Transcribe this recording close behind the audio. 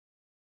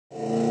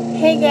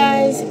Hey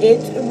guys,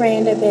 it's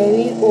Randa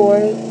Baby or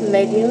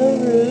Lady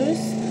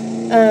LaRuse.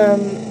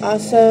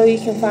 Also, you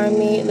can find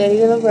me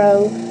Lady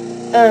LaRoe.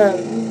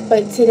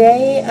 But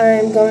today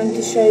I'm going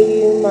to show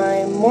you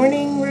my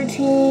morning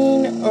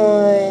routine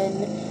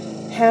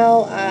on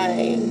how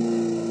I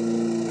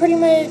pretty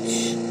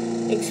much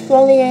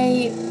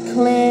exfoliate,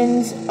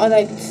 cleanse, all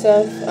that good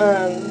stuff.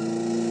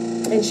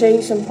 And show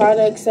you some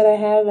products that I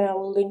have, and I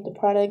will link the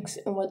products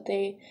and what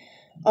they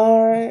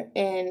are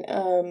and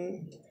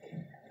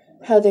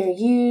how they're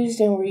used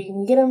and where you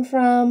can get them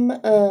from.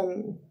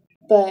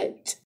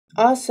 But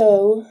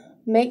also,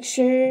 make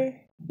sure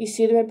you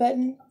see the red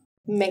button.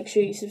 Make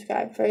sure you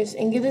subscribe first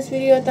and give this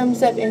video a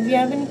thumbs up. And if you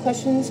have any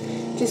questions,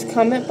 just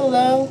comment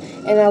below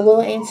and I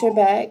will answer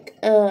back.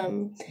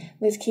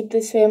 Let's keep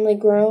this family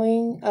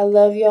growing. I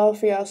love y'all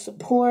for y'all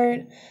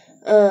support.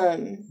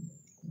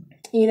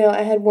 You know,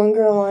 I had one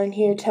girl on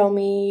here tell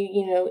me,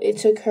 it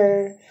took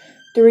her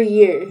 3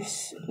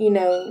 years,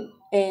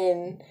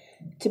 and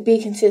to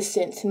be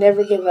consistent, to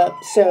never give up.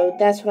 So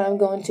that's what I'm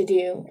going to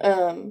do.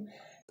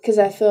 Because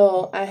I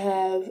feel I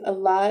have a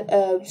lot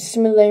of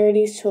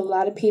similarities to a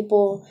lot of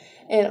people.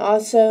 And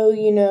also,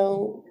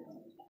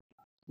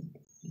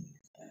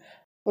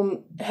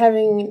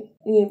 having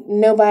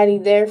nobody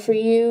there for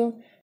you,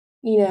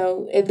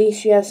 at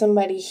least you have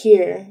somebody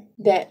here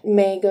that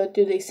may go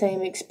through the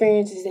same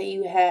experiences that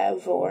you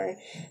have or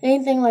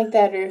anything like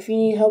that. Or if you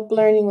need help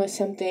learning with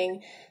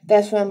something,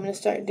 that's what I'm going to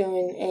start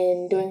doing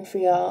and doing for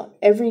y'all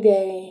every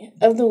day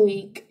of the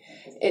week.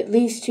 At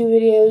least 2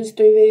 videos,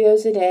 3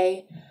 videos a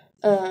day.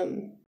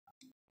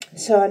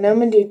 So I know I'm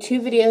going to do 2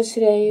 videos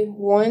today.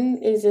 One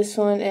is this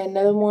one and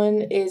another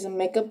one is a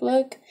makeup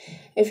look.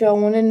 If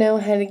y'all want to know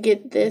how to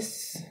get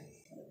this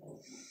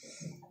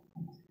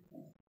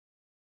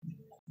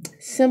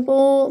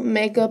simple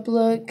makeup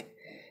look,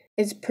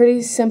 it's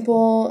pretty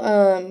simple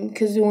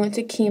because we went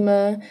to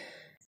Kemah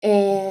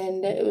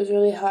and it was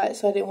really hot,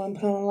 so I didn't want to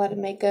put on a lot of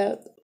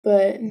makeup.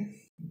 But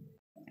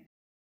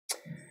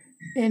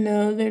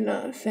they're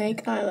not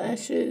fake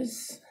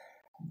eyelashes.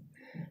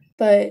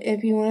 But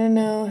if you want to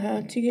know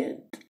how to get,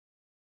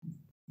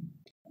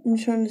 I'm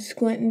trying to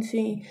squint and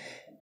see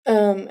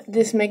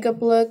this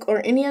makeup look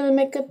or any other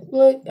makeup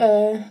look,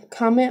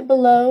 comment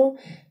below,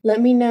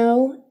 let me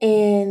know,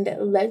 and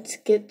let's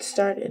get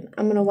started.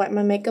 I'm gonna wipe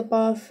my makeup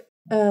off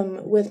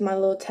with my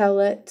little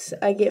towelettes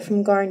I get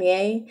from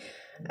Garnier.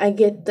 I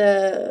get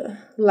the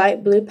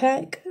light blue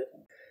pack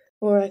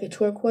or like a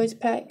turquoise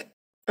pack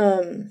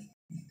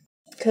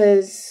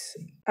because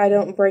I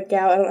don't break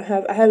out.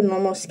 I have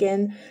normal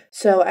skin,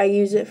 so I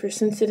use it for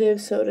sensitive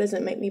so it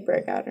doesn't make me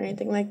break out or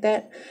anything like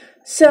that.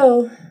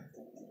 So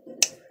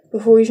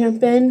before we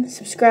jump in,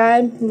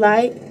 subscribe,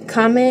 like,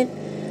 comment,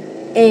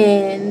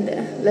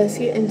 and let's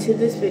get into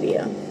this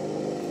video.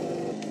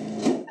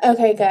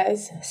 Okay,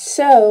 guys,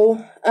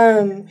 so,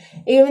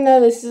 even though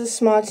this is a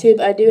small tube,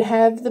 I do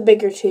have the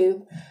bigger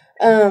tube,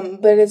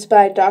 but it's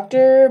by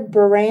Dr.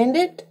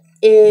 Branded.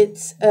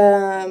 It's,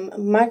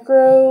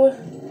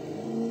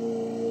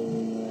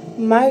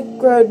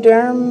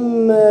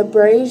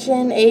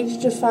 microdermabrasion,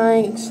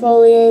 age-defying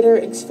exfoliator,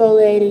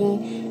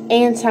 exfoliating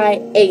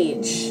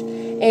anti-age.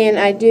 And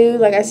I do,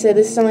 like I said,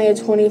 this is only a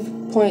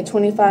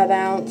 20.25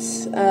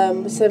 ounce,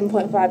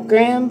 7.5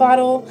 gram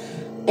bottle.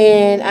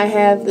 And I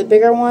have the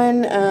bigger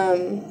one,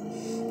 and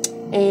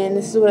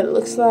this is what it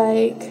looks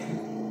like.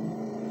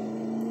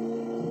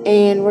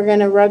 And we're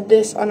going to rub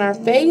this on our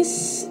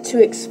face to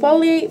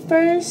exfoliate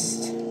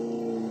first.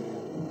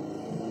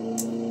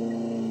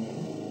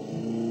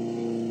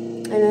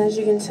 And as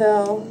you can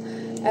tell,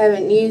 I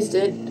haven't used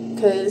it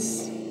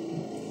because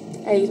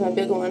I use my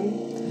big one.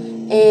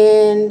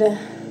 And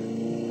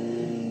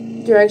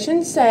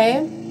directions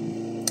say,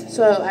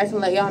 so I can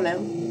let y'all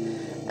know.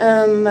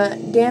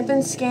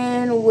 Dampen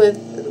skin with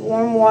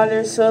warm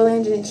water, slowly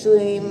and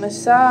gently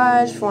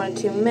massage for 1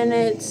 to 2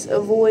 minutes,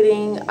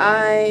 avoiding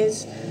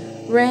eyes.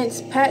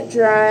 Rinse, pat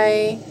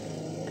dry.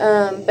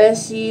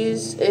 Best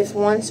used if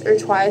once or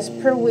twice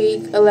per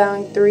week,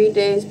 allowing 3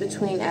 days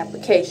between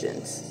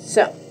applications.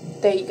 So,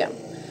 there you go.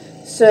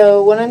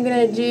 So, what I'm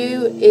going to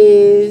do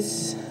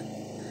is,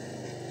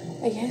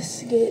 I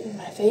guess, get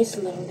my face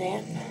a little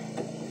damp.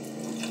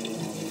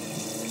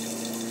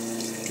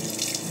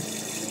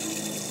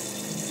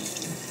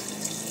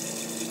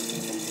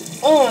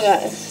 Oh my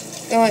gosh,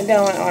 it went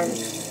down my arm.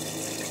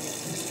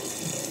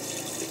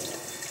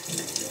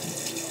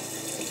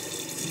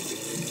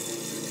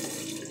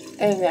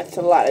 I think that's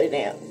a lot of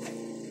damp.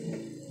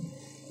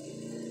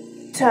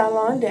 Towel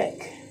on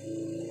deck.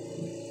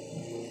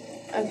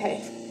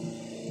 Okay.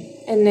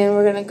 And then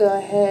we're going to go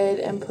ahead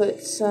and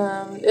put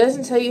some, it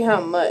doesn't tell you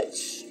how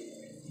much.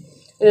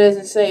 It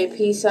doesn't say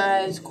pea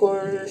size,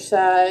 quarter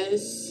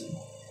size,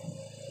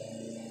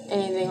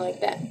 anything like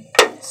that.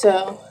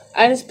 So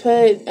I just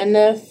put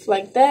enough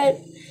like that,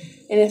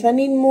 and if I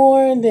need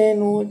more, then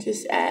we'll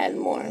just add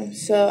more.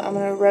 So I'm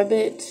going to rub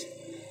it,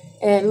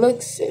 and it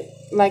looks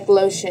like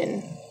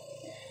lotion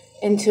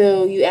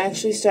until you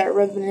actually start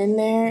rubbing in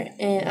there.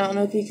 And I don't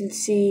know if you can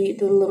see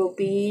the little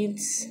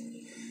beads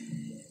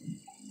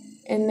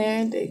in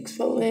there, the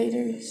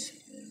exfoliators.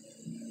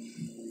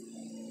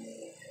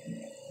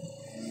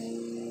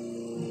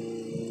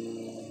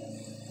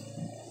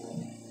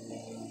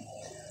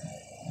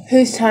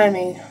 Who's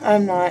timing?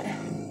 I'm not.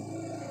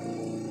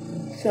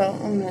 So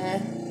I'm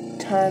gonna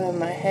time in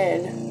my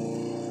head.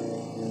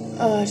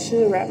 Oh, I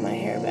should have wrapped my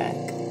hair back.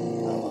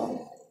 Oh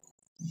well.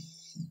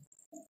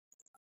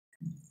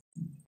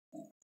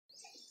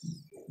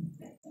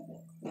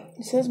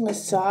 It says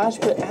massage,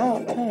 but ow,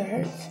 it kind of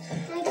hurts.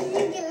 Can you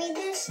give me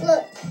this?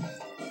 Look.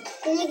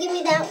 Can you give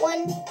me that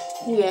one?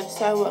 Yes,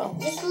 I will.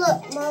 Just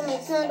look, Mom,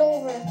 it's not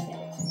over.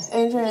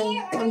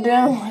 Adrian, I'm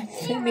down my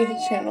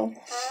fitness channel.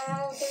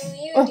 How do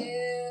you Oh,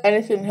 I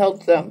just didn't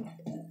help them.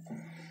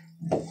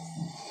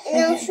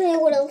 And I'll show you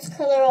what else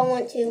color I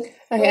want to.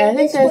 Okay, I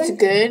think that's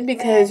good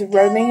because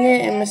rubbing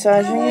it and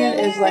massaging it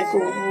is like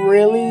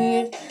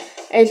really...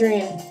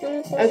 Adrian,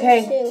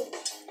 okay,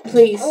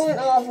 please. I want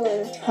all of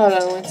them. Hold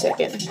on 1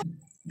 second.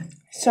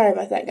 Sorry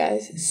about that,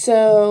 guys.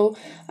 So,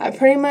 I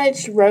pretty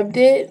much rubbed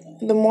it.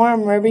 The more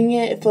I'm rubbing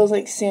it, it feels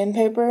like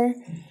sandpaper,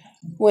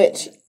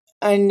 which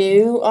I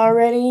knew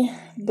already,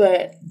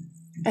 but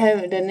I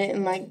haven't done it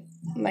in like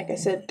I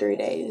said, 3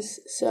 days.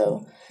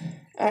 So,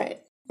 alright,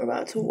 we're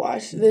about to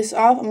wash this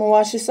off. I'm going to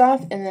wash this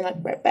off, and then I'll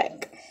be right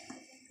back.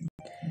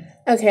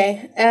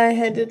 Okay, I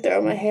had to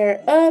throw my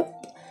hair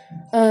up,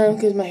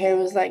 because my hair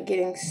was like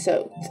getting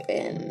soaked,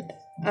 and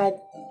I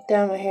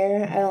dye my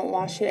hair. I don't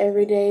wash it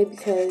every day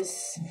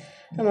because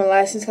I'm a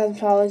licensed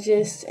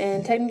cosmetologist,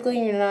 and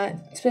technically you're not,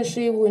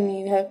 especially when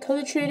you have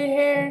color treated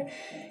hair,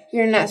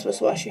 you're not supposed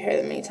to wash your hair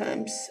that many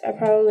times. I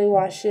probably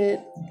wash it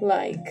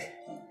like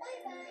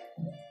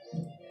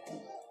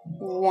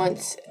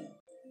once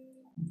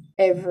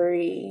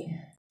every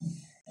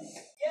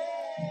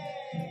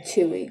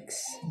 2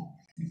 weeks.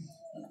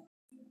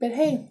 But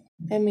hey,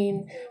 I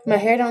mean, my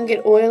hair don't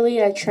get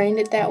oily. I trained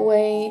it that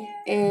way,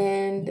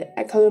 and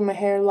I color my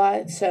hair a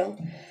lot, so.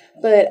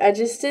 But I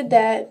just did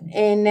that,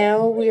 and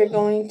now we are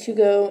going to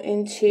go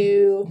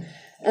into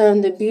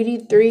the Beauty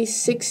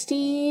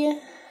 360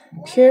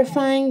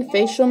 Purifying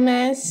Facial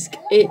Mask.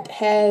 It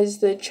has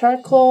the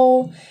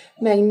charcoal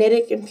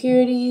magnetic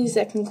impurities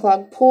that can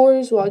clog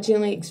pores while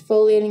gently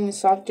exfoliating the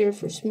softer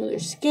for smoother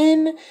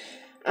skin.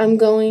 I'm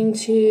going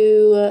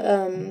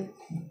to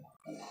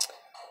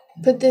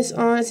put this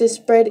on. It says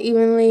spread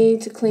evenly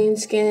to clean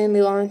skin.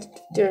 Leave on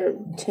after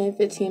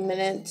 10-15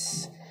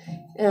 minutes.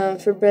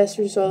 For best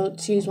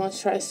results, use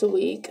once or twice a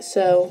week.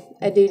 So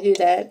I do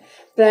that.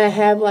 But I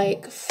have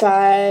like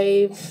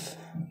 5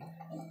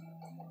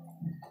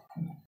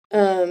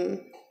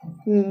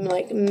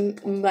 like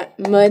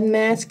mud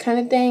mask kind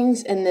of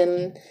things, and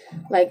then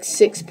like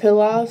 6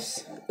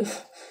 peel-offs.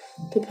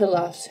 The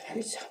peel-offs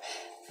hurt so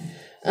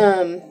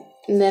bad.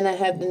 And then I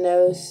have the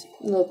nose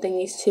little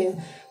thingies too.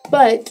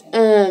 But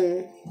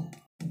I'm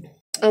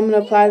gonna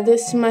apply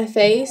this to my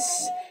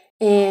face,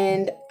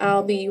 and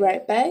I'll be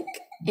right back,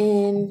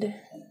 and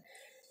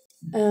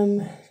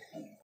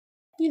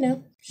you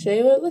know, show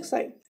you what it looks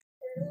like.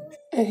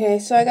 Okay,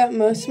 so I got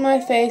most of my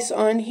face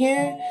on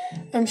here.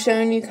 I'm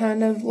showing you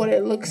kind of what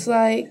it looks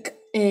like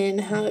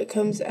and how it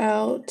comes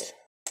out.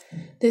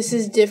 This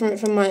is different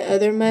from my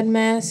other mud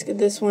mask.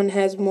 This one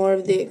has more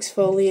of the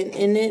exfoliant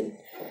in it.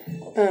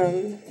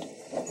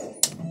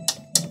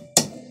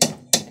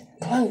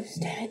 Close,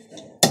 damn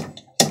it.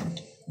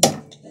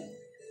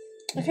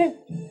 Okay.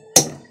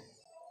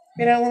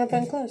 You don't want to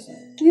unclose?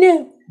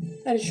 No.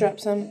 I just dropped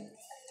some.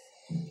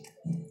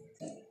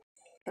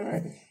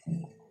 Alright.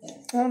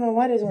 I don't know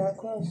why it doesn't want to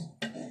close.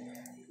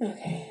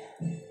 Okay.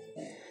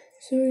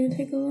 So we're going to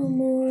take a little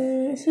more.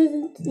 It says,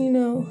 you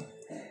know,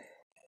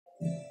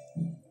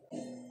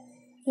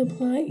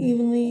 apply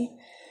evenly.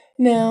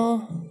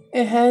 Now,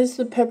 it has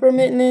the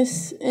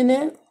peppermintness in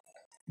it.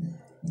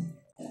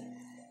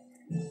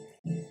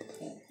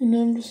 And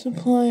I'm just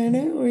applying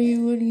it where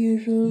you would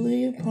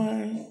usually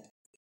apply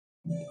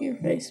your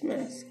face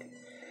mask.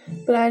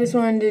 But I just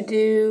wanted to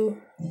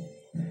do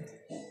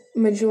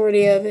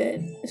majority of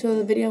it so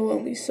the video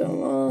won't be so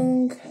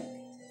long.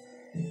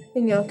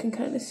 And y'all can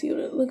kind of see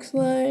what it looks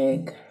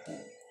like.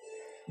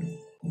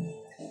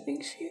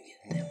 Make sure you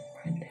get them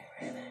right there.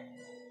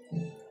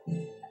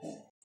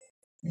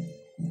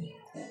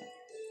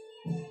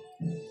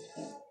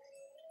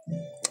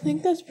 I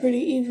think that's pretty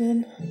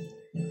even.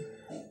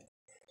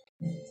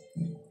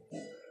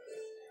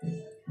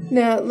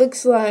 Now it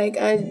looks like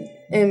I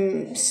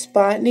am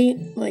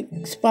spotting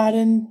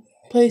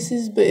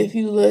places, but if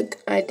you look,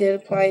 I did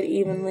apply it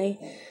evenly.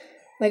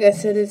 Like I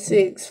said, it's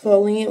the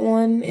exfoliant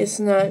one. It's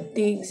not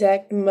the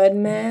exact mud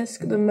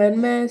mask. The mud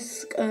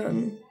mask,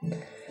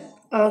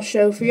 I'll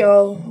show for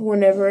y'all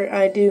whenever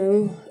I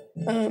do,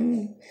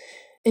 in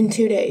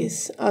 2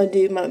 days, I'll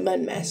do my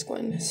mud mask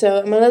one. So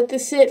I'm going to let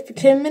this sit for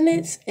 10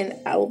 minutes, and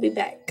I will be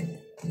back.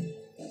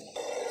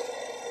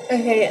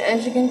 Okay,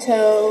 as you can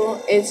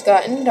tell, it's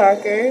gotten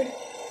darker.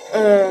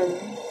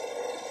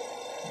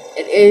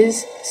 It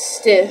is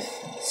stiff.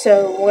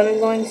 So what I'm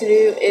going to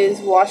do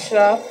is wash it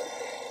off.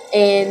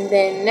 And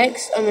then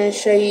next, I'm going to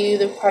show you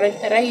the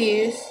product that I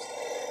used.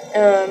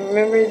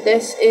 Remember,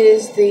 this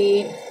is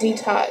the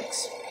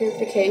Detox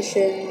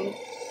Purification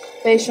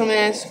Facial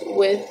Mask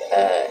with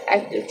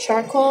active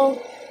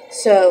charcoal.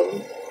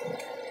 So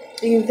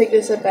you can pick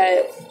this up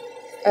at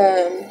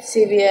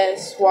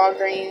CVS,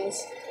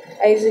 Walgreens.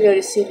 I usually go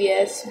to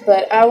CVS,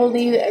 but I will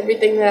leave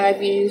everything that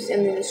I've used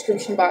in the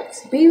description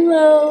box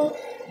below.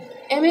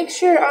 And make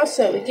sure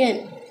also,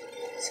 again,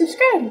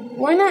 subscribe.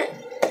 Why not?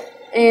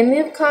 And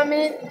leave a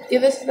comment.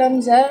 Give us a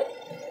thumbs up.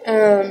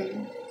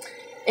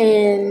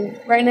 And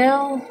right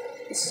now,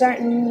 it's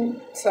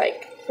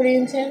like pretty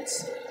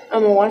intense.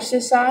 I'm gonna wash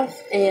this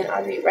off and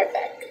I'll be right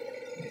back.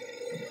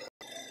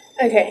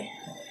 Okay,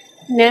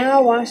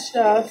 now washed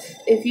off.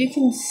 If you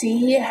can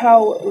see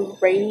how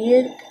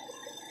radiant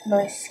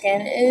my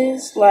skin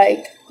is,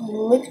 like,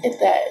 look at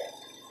that.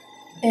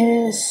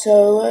 It is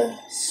so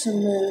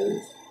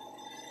smooth,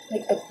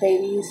 like a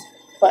baby's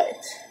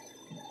butt.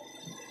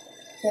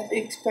 Is that the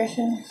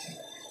expression?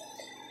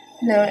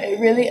 No, it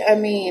really, I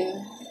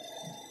mean,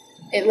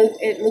 it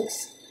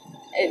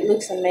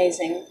looks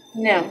amazing.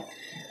 Now,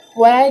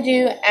 what I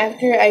do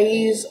after I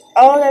use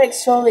all that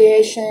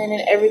exfoliation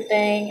and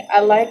everything, I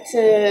like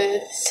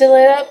to seal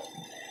it up.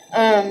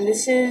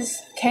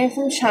 This came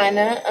from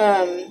China.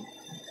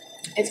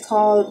 It's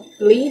called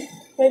Leaf,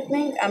 I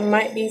think. I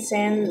might be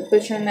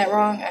butchering that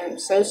wrong. I'm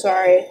so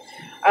sorry.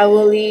 I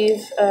will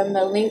leave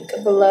the link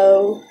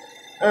below.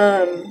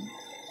 What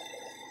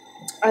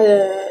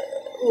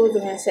was I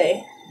gonna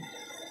say?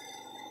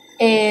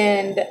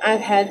 And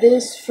I've had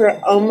this for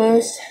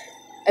almost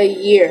a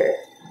year.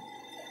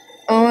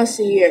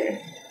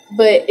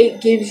 But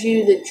it gives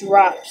you the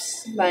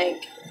drops,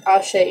 like,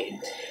 I'll show you.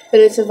 But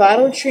it's a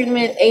vital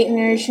treatment, 8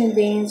 nourishing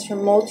beans for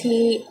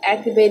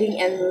multi-activating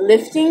and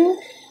lifting.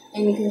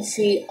 And you can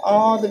see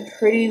all the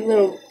pretty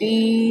little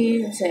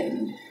beads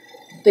and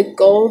the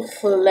gold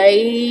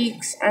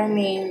flakes. I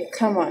mean,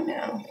 come on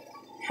now.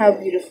 How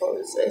beautiful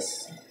is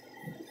this?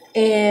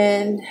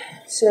 And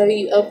so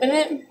you open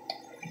it,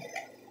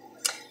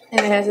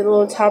 and it has a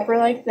little topper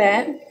like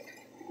that.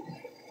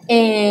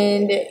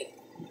 And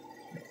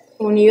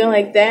when you go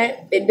like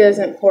that, it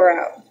doesn't pour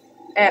out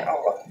at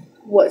all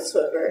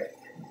whatsoever.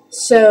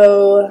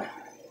 So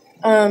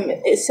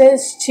it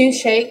says 2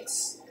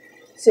 shakes.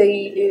 So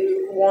you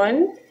do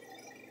 1,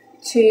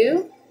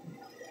 2.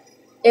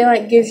 It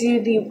like gives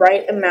you the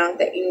right amount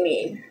that you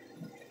need.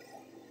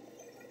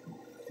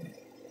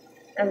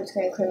 I'm just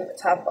gonna clean the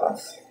top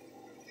off.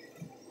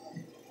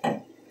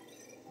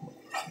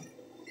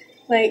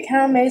 Like,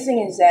 how amazing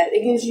is that?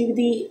 It gives you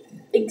the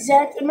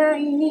exact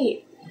amount you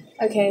need.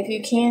 Okay, if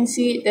you can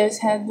see, it does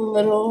have the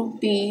little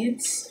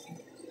beads.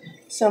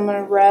 So I'm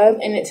gonna rub,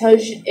 and it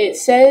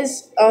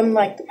says on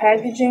like the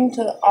packaging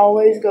to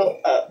always go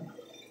up.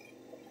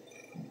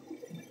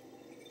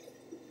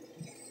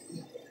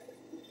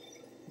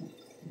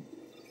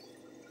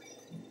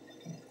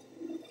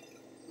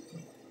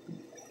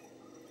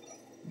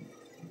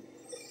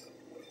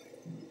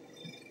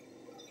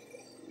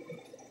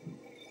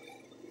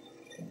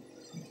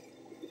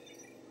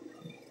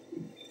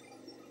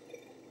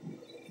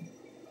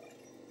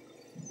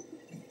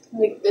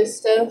 Like, this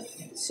stuff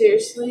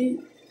seriously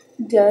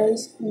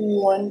does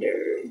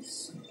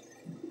wonders.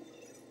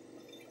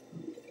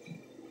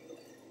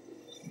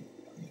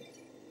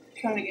 I'm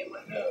trying to get my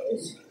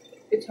nose.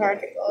 It's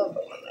hard to go up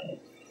on my nose.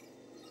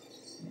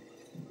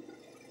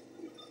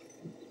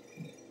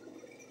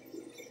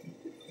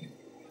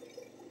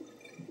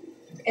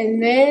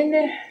 And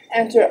then,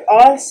 after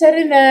all said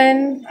and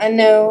done, I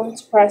know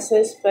it's a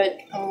process, but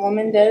a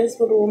woman does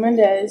what a woman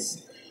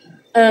does.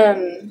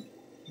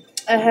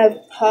 I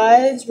have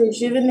Pods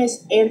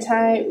Rejuvenous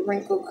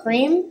Anti-Wrinkle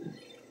Cream,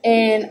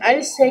 and I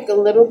just take a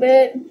little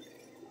bit,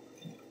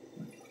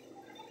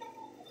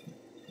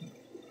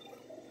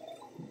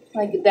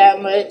 like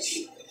that much.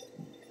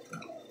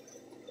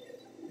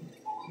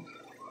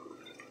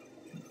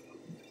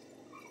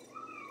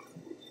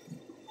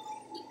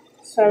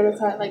 So I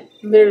kind of like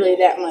literally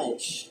that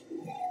much.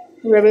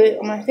 Rub it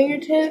on my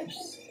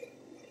fingertips,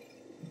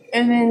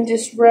 and then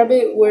just rub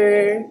it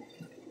where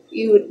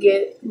you would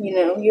get, you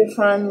know, your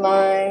fine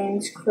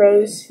lines,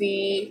 crow's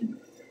feet.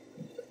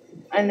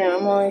 I know,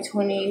 I'm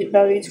only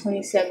about to be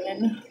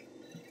 27,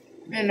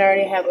 and I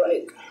already have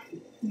like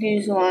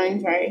these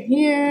lines right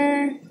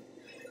here.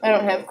 I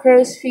don't have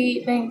crow's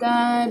feet, thank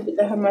God, but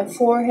I have my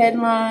forehead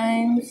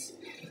lines,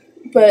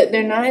 but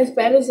they're not as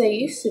bad as they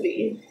used to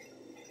be.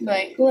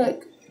 Like,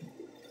 look,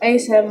 I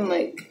used to have them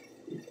like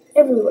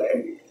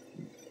everywhere.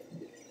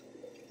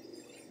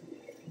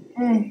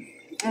 And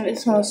it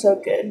smells so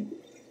good.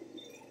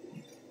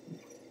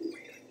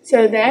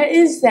 So that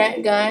is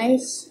that,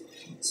 guys.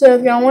 So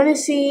if y'all want to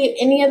see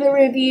any other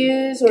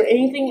reviews or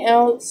anything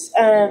else,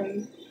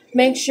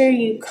 make sure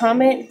you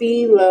comment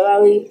below.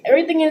 I'll leave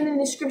everything in the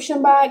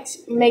description box.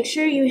 Make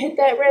sure you hit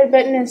that red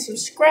button and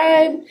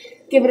subscribe.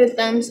 Give it a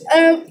thumbs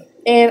up.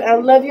 And I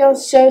love y'all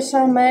so,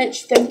 so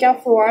much. Thank y'all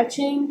for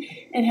watching.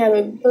 And have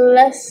a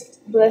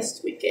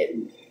blessed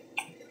weekend.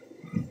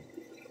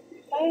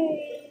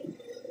 Bye.